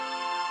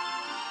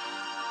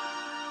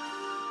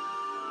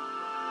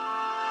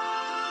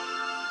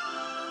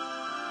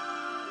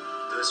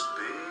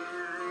Spirit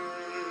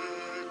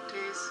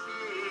is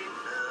in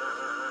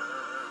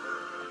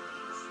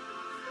us,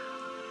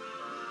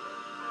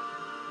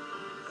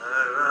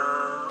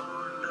 around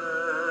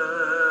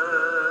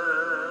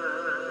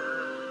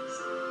us,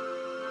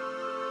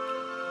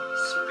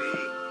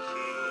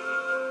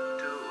 speaking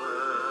to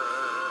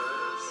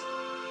us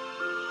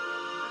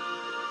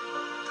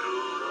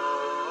through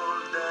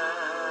all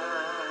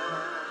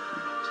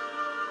that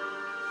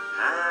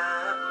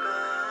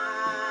happened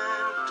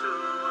to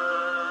us.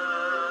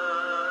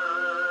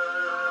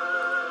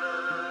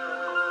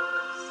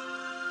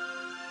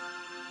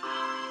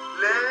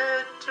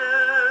 Let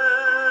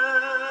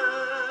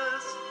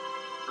us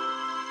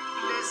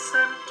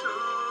listen to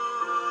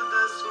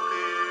the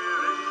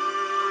Spirit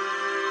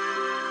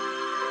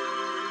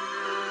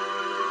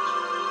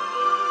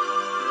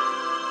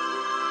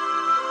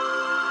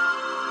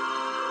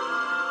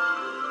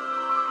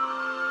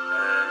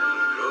and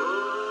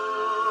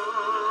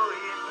grow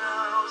in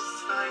our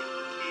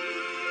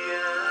psyche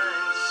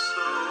and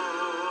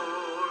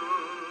soul.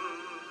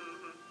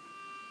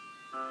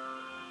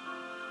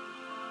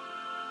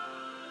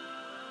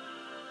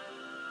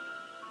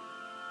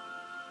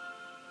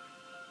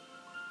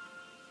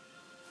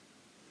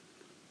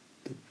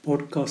 The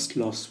podcast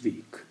last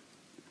week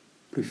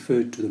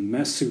referred to the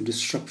massive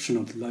disruption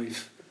of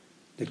life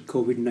that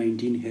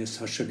COVID-19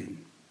 has ushered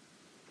in.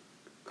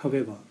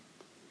 However,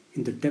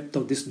 in the depth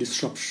of this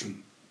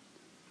disruption,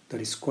 that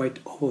is quite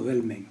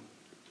overwhelming,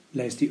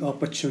 lies the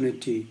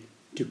opportunity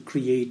to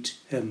create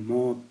a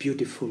more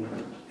beautiful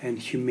and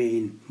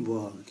humane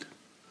world.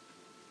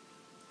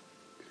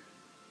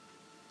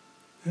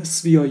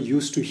 As we are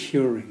used to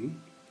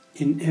hearing,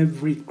 in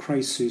every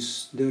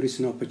crisis there is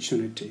an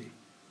opportunity.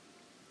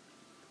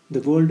 The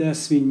world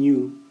as we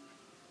knew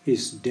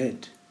is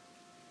dead,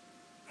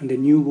 and a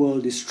new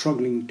world is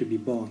struggling to be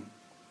born.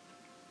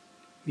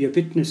 We are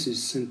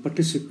witnesses and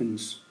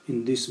participants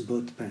in these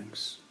birth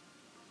pangs.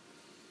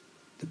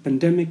 The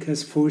pandemic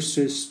has forced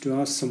us to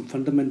ask some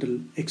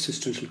fundamental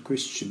existential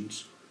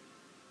questions,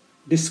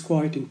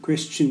 disquieting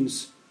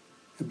questions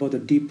about the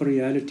deeper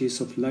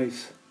realities of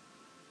life,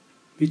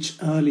 which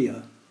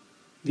earlier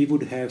we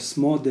would have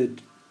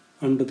smothered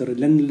under the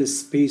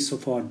relentless pace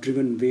of our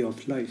driven way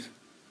of life.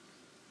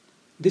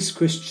 This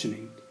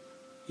questioning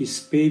is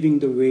paving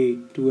the way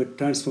to a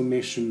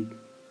transformation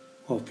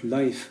of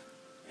life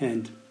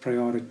and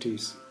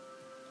priorities.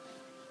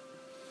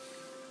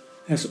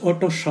 As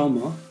Otto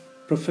Scharmer,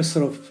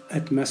 professor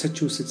at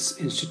Massachusetts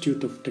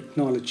Institute of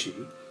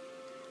Technology,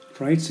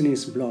 writes in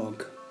his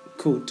blog,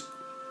 quote,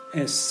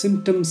 "As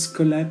symptoms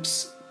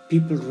collapse,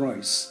 people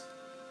rise.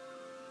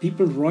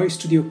 People rise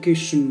to the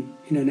occasion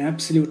in an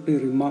absolutely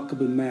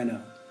remarkable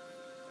manner.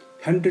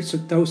 Hundreds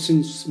of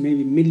thousands,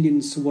 maybe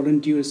millions of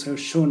volunteers have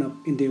shown up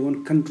in their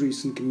own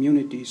countries and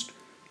communities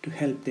to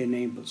help their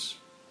neighbors.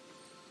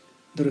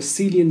 The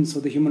resilience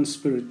of the human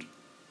spirit,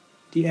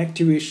 the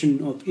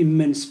activation of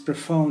immense,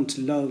 profound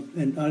love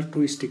and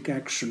altruistic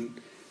action,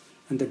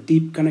 and the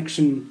deep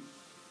connection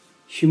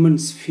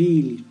humans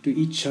feel to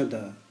each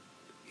other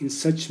in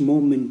such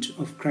moment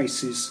of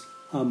crisis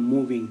are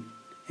moving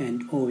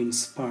and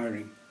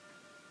awe-inspiring."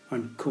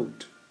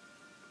 Unquote.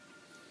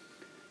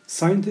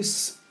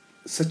 Scientists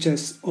such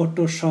as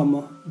Otto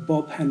Scharmer,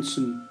 Bob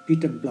Hanson,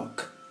 Peter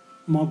Block,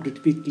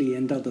 Margaret Wheatley,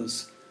 and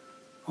others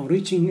are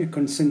reaching a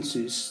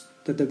consensus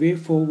that the way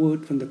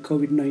forward from the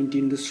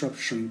COVID-19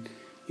 disruption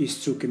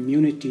is through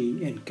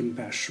community and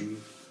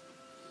compassion.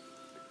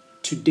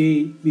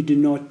 Today, we do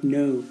not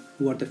know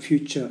what the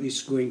future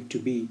is going to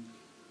be,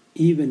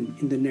 even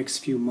in the next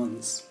few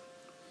months.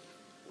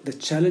 The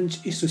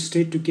challenge is to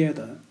stay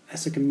together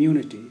as a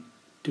community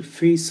to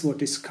face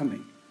what is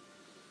coming.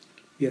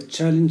 We are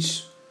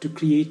challenged to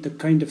create the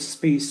kind of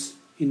space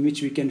in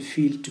which we can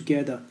feel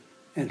together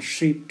and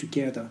shape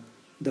together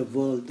the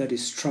world that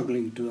is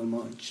struggling to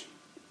emerge.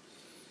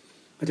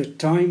 At a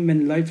time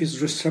when life is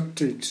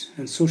disrupted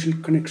and social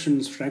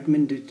connections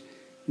fragmented,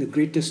 the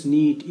greatest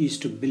need is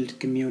to build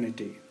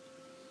community.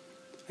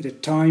 At a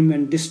time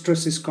when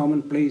distress is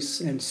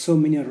commonplace and so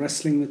many are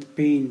wrestling with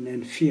pain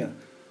and fear,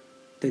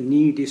 the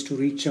need is to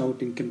reach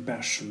out in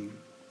compassion.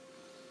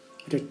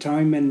 At a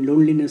time when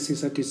loneliness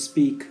is at its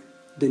peak,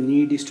 the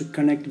need is to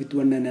connect with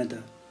one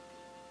another.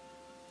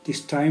 It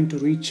is time to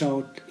reach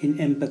out in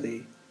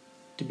empathy,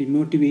 to be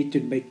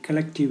motivated by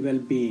collective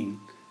well-being,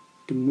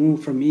 to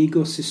move from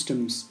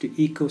ecosystems to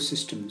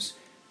ecosystems,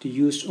 to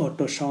use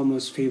Otto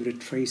Scharmer's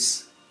favorite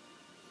phrase.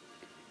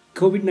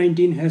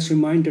 COVID-19 has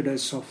reminded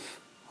us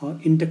of our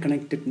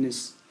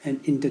interconnectedness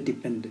and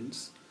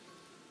interdependence.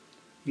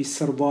 We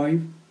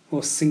survive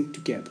or sink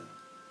together.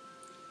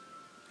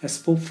 As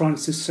Pope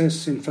Francis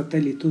says in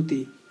Fratelli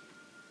Tutti,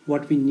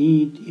 what we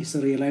need is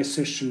a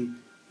realization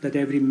that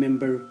every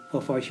member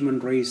of our human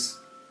race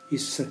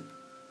is a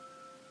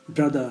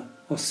brother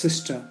or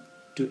sister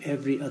to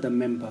every other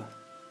member,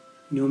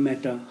 no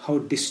matter how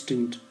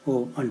distant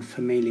or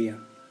unfamiliar.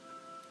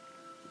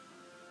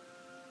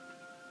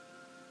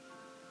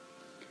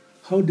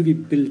 How do we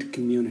build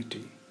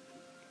community?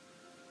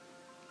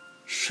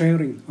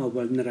 Sharing our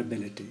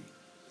vulnerability.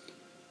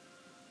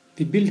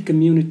 We build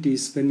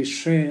communities when we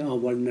share our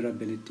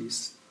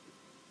vulnerabilities.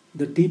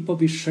 The deeper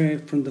we share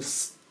from the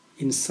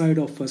inside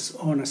of us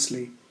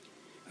honestly,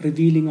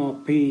 revealing our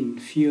pain,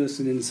 fears,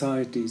 and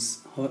anxieties,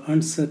 our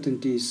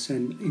uncertainties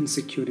and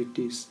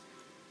insecurities,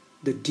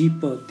 the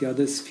deeper the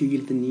others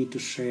feel the need to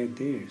share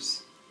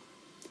theirs.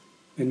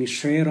 When we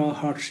share our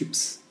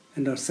hardships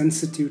and are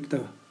sensitive to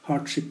the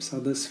hardships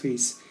others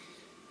face,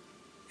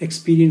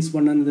 experience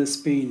one another's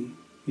pain,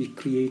 we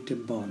create a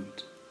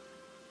bond.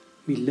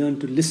 We learn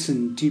to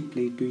listen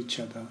deeply to each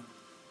other.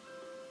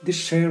 This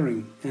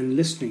sharing and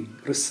listening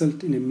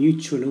result in a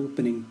mutual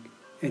opening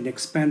and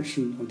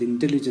expansion of the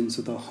intelligence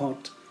of the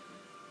heart,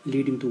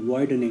 leading to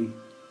widening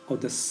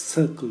of the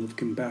circle of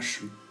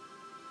compassion.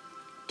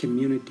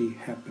 Community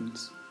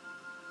happens.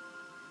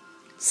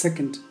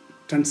 Second,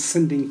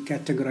 transcending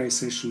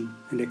categorization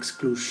and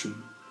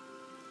exclusion.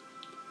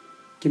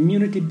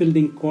 Community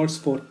building calls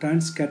for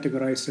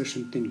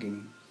trans-categorization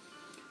thinking.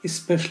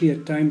 Especially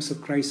at times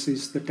of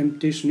crisis, the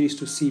temptation is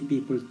to see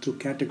people through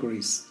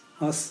categories,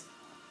 us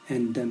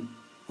and them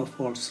of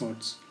all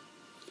sorts.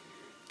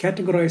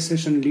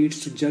 Categorization leads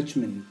to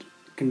judgment,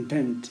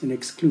 contempt, and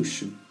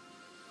exclusion.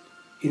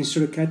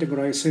 Instead of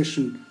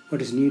categorization,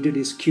 what is needed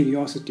is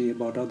curiosity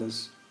about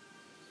others.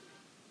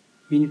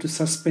 We need to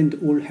suspend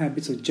old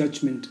habits of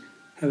judgment,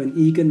 have an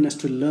eagerness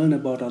to learn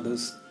about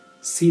others,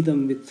 see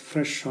them with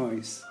fresh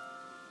eyes.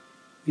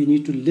 We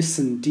need to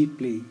listen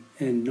deeply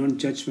and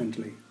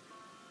non-judgmentally.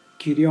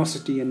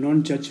 Curiosity and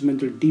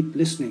non-judgmental deep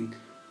listening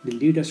will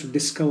lead us to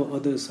discover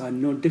others are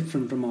no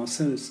different from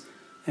ourselves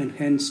and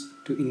hence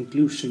to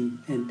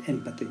inclusion and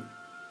empathy.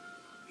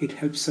 It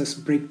helps us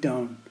break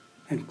down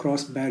and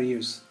cross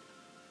barriers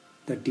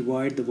that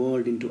divide the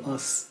world into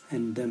us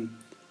and them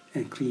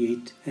and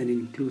create an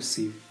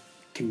inclusive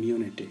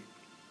community.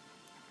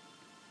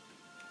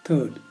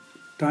 Third,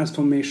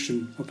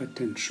 transformation of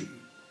attention.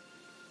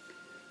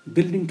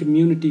 Building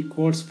community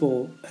calls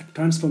for a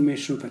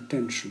transformation of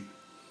attention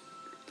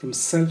from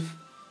self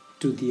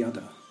to the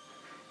other.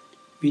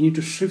 We need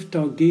to shift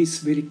our gaze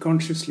very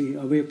consciously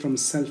away from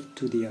self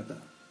to the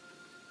other,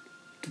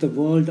 to the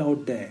world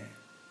out there.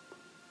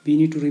 We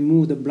need to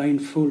remove the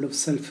blindfold of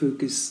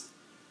self-focus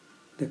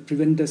that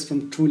prevent us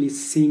from truly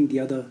seeing the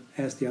other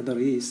as the other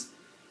is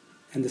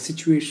and the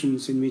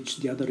situations in which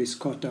the other is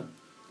caught up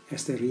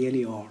as they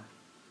really are.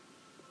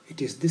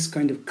 It is this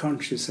kind of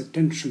conscious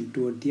attention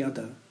toward the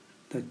other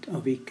that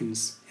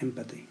awakens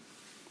empathy.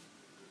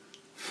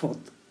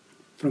 Fourth,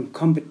 from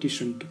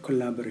competition to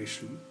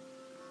collaboration.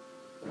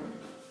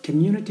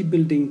 Community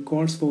building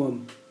calls for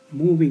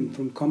moving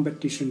from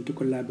competition to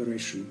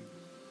collaboration.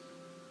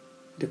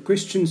 The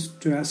questions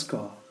to ask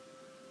are,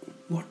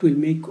 what will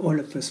make all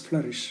of us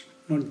flourish,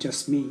 not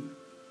just me?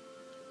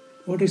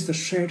 What is the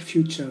shared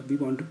future we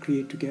want to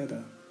create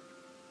together?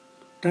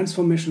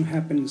 Transformation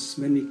happens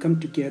when we come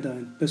together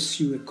and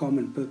pursue a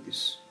common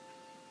purpose,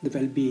 the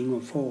well-being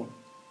of all.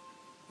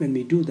 When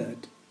we do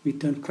that, we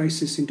turn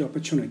crisis into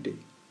opportunity.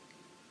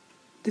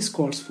 This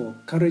calls for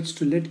courage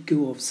to let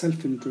go of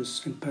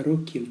self-interest and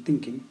parochial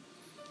thinking,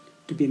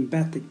 to be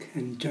empathic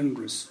and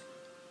generous,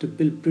 to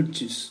build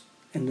bridges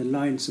and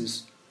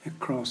alliances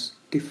across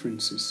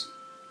differences.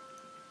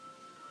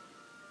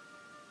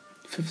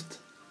 Fifth,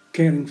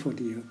 caring for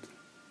the earth.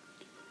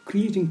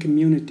 Creating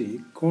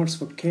community calls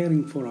for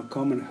caring for our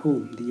common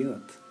home, the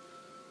earth.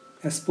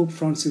 As Pope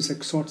Francis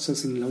exhorts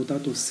us in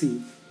Laudato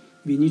Si',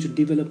 we need to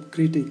develop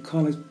greater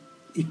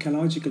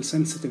ecological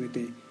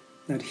sensitivity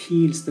that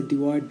heals the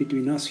divide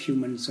between us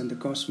humans and the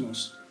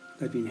cosmos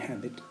that we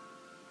inhabit.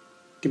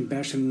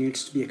 Compassion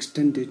needs to be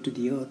extended to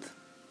the earth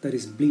that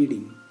is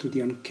bleeding through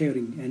the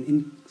uncaring and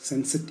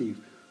insensitive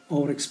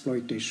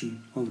overexploitation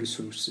of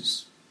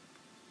resources.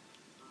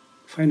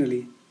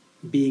 Finally,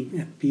 being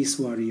a peace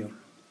warrior.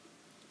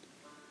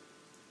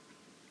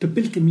 To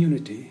build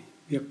community,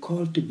 we are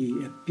called to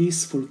be a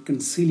peaceful,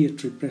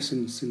 conciliatory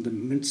presence in the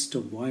midst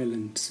of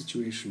violent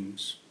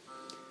situations.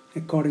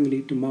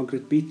 Accordingly to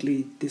Margaret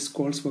Beatley, this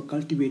calls for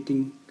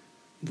cultivating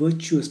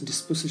virtuous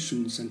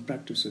dispositions and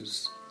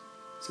practices,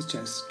 such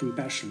as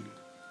compassion,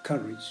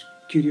 courage,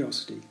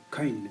 curiosity,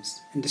 kindness,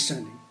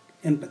 understanding,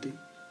 empathy,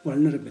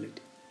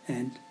 vulnerability,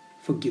 and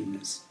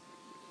forgiveness.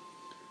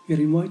 We are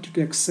invited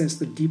to access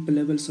the deeper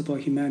levels of our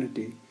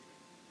humanity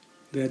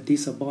where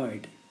these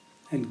abide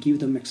and give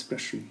them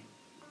expression.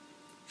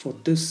 For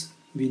this,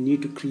 we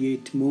need to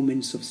create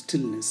moments of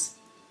stillness,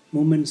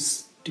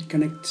 moments to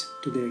connect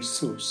to their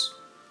source.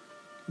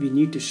 We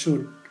need to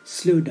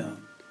slow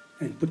down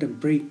and put a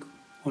brake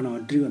on our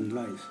driven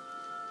life.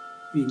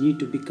 We need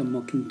to become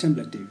more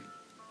contemplative.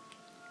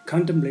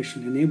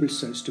 Contemplation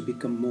enables us to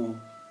become more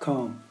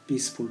calm,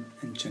 peaceful,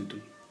 and gentle.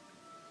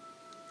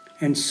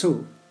 And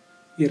so,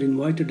 we are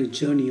invited to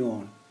journey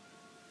on,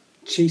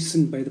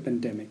 chastened by the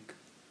pandemic,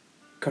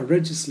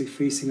 courageously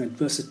facing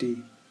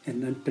adversity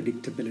and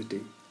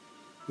unpredictability,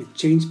 with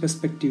changed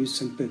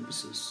perspectives and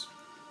purposes,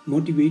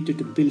 motivated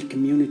to build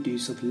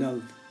communities of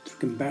love through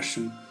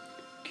compassion,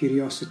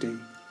 curiosity,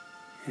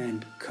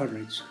 and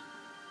courage.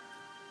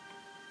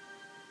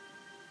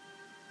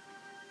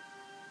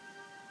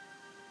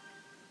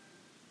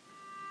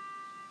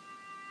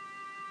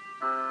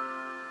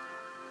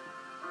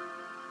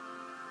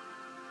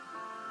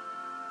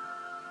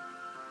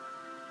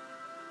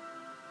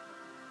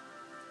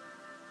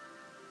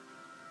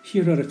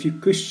 Here are a few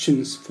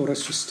questions for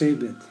us to stay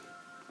with.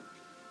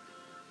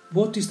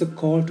 What is the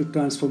call to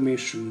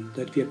transformation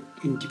that we are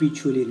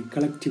individually and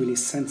collectively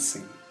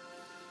sensing?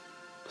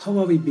 How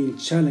are we being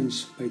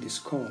challenged by this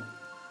call?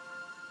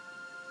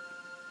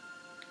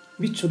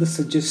 Which of the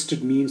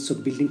suggested means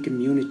of building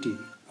community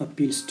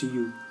appeals to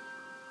you,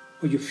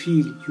 or you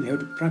feel you have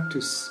to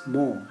practice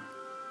more?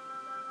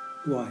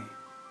 Why?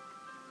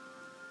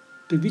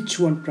 To which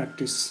one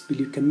practice will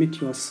you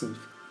commit yourself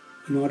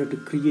in order to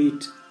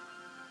create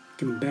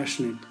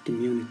compassionate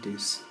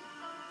communities?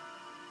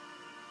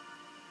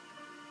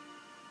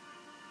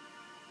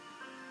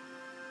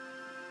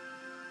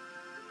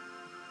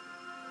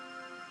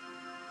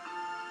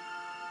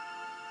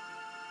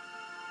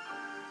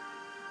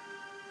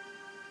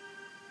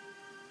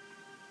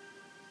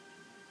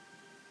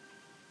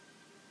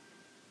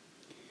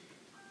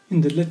 In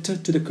the letter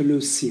to the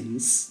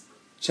Colossians,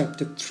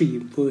 chapter 3,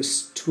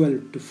 verse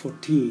 12 to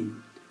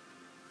 14,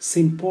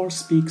 St. Paul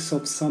speaks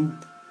of some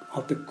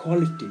of the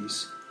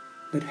qualities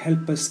that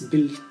help us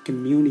build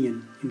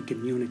communion in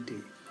community,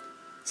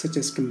 such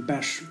as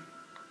compassion,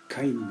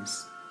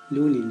 kindness,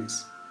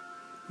 lowliness,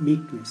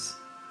 meekness,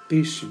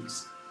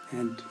 patience,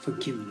 and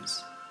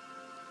forgiveness.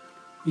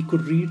 We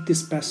could read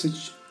this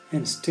passage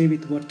and stay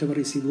with whatever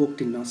is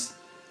evoked in us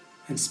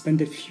and spend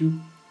a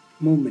few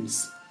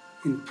moments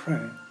in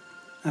prayer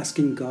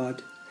asking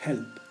God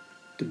help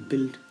to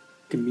build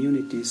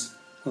communities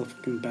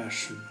of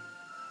compassion.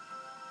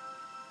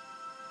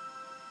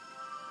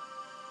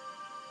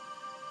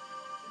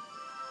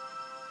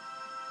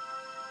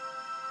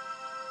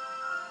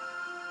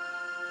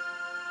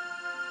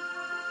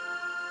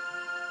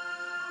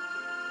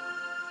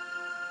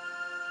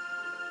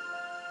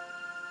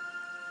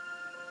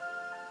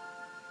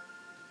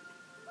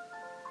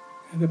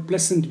 Have a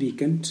pleasant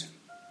weekend.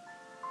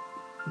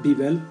 Be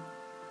well,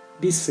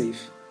 be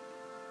safe,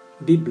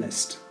 be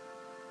blessed,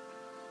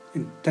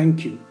 and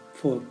thank you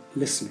for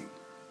listening.